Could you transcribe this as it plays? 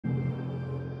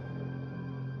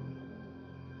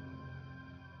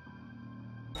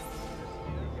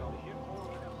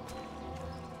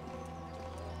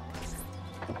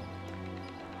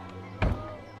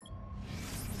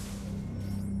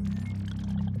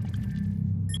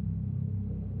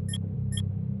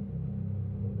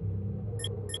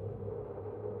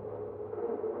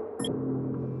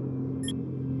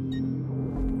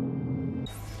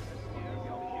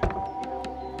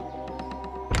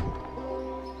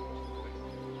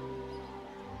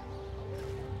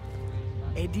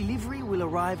A delivery will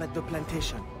arrive at the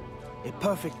plantation. A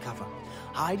perfect cover.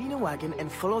 Hide in a wagon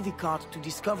and follow the cart to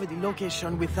discover the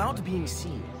location without being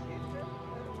seen.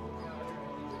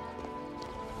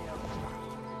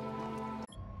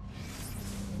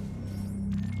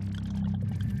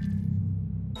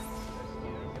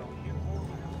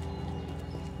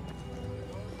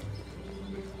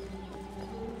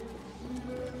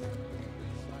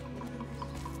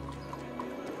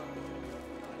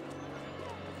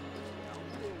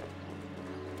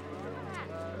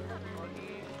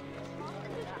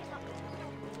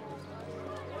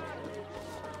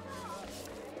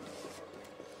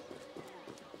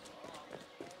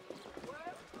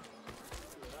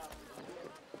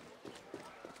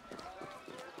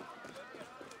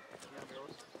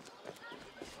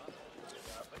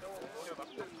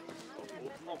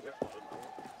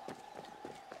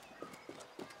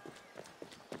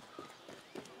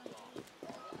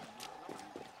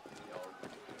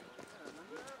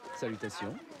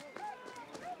 Salutations.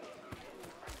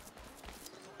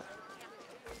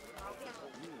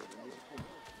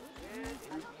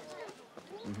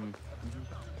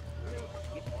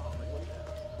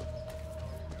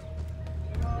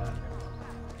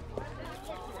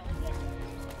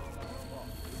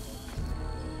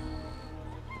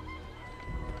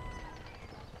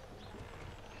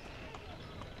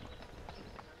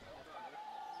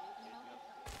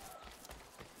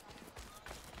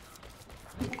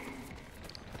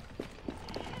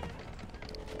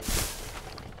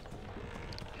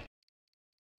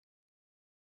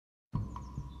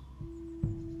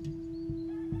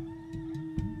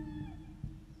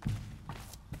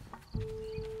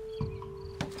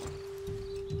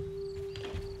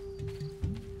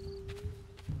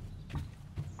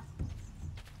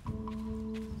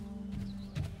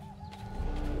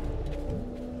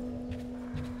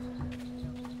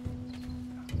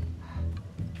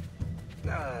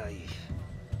 Ay.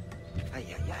 Ay,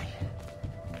 ay, ay.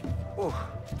 Oh.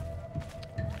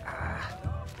 Ah.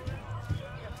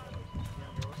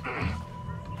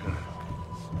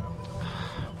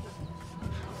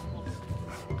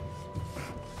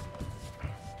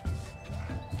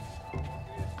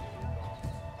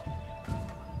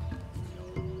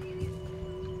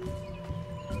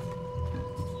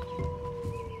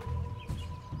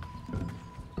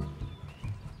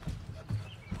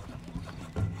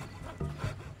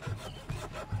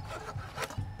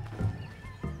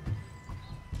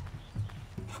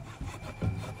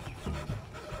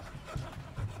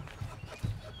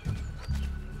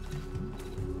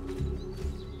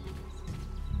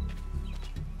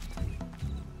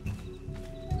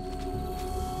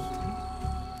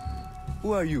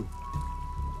 Who are you?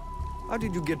 How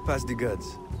did you get past the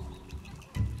guards?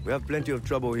 We have plenty of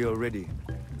trouble here already.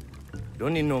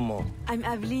 Don't need no more. I'm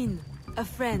Aveline, a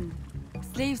friend.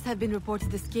 Slaves have been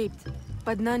reported escaped,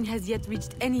 but none has yet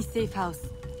reached any safe house.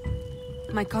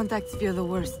 My contacts fear the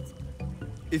worst.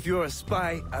 If you're a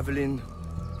spy, Aveline,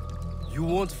 you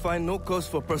won't find no cause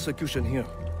for persecution here.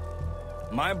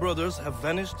 My brothers have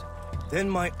vanished, then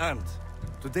my aunt.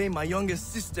 Today my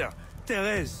youngest sister,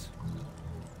 Therese.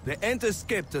 They ain't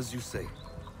escaped, as you say.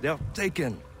 They're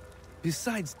taken.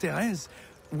 Besides, Therese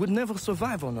would never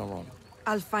survive on her own.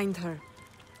 I'll find her.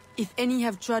 If any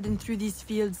have trodden through these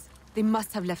fields, they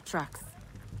must have left tracks.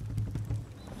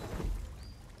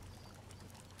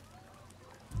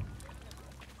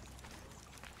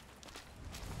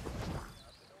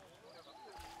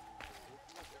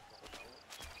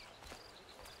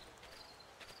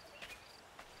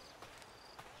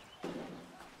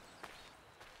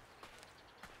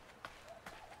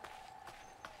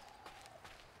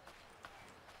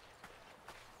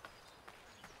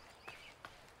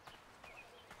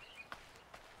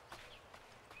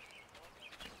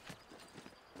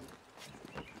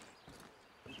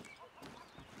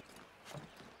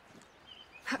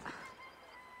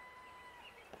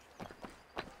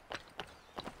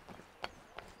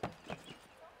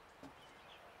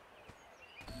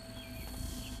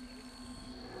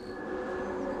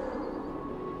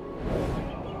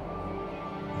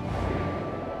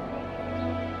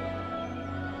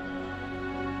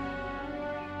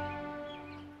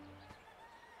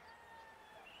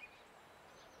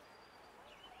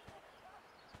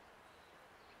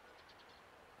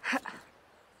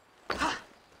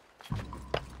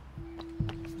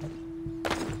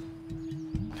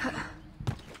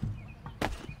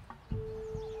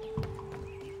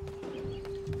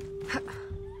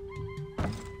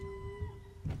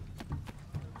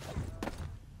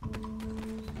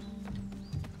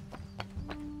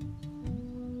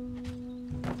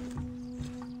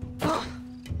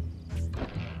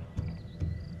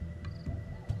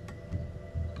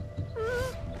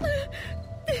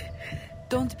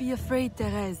 be afraid,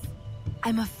 Therese.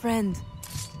 I'm a friend.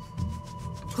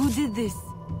 Who did this?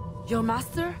 Your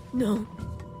master? No.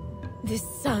 This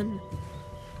son.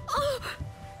 Oh,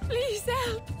 please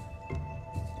help.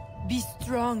 Be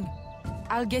strong.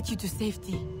 I'll get you to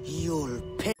safety. You'll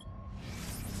pay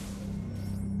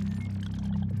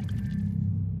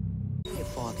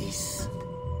for this.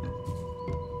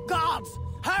 Guards!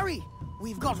 Hurry!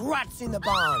 We've got rats in the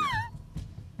barn.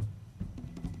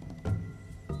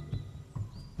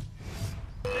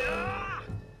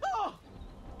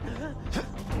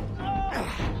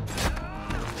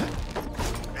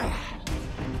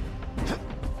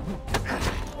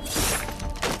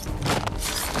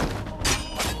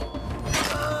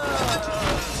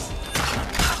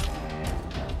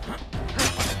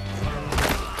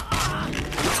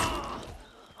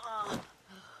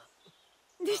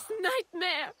 This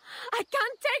nightmare! I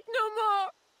can't take no more!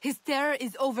 His terror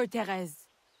is over, Therese.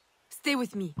 Stay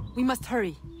with me. We must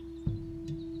hurry.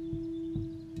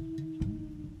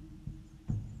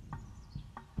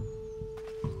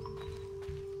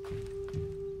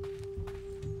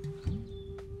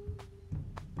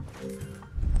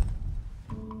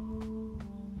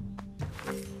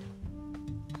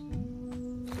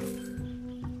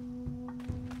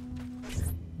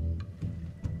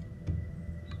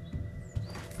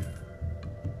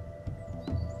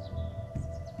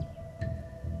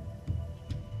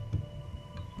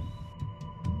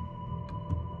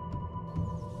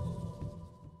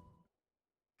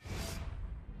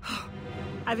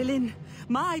 Evelyn,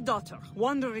 my daughter,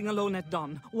 wandering alone at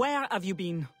dawn. Where have you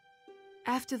been?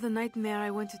 After the nightmare, I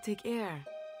went to take air.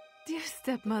 Dear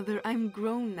stepmother, I'm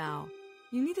grown now.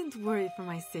 You needn't worry for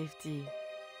my safety.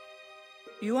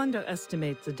 You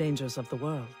underestimate the dangers of the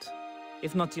world.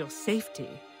 If not your safety,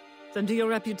 then to your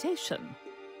reputation.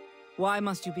 Why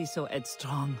must you be so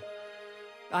headstrong?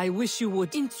 I wish you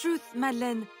would... In truth,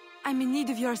 Madeleine, I'm in need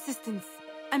of your assistance.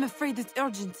 I'm afraid it's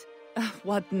urgent.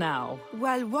 What now?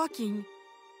 While walking,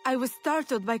 I was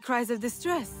startled by cries of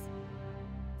distress.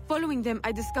 Following them,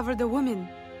 I discovered a woman,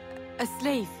 a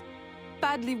slave,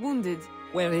 badly wounded.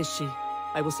 Where is she?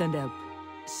 I will send help.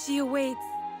 She awaits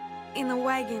in a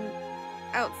wagon,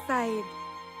 outside,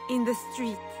 in the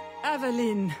street.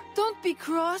 Evelyn! Don't be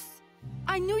cross.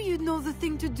 I knew you'd know the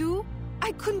thing to do.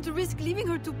 I couldn't risk leaving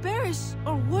her to perish,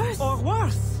 or worse. Or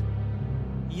worse!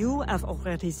 You have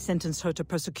already sentenced her to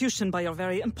persecution by your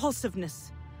very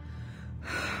impulsiveness.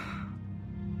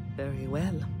 Very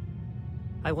well.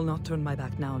 I will not turn my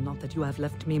back now, not that you have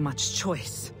left me much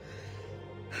choice.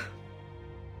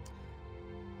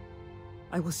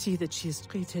 I will see that she is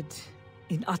treated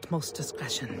in utmost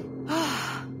discretion.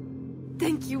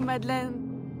 Thank you,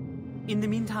 Madeleine. In the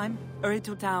meantime, hurry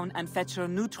to town and fetch her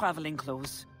new traveling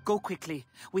clothes. Go quickly.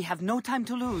 We have no time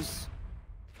to lose.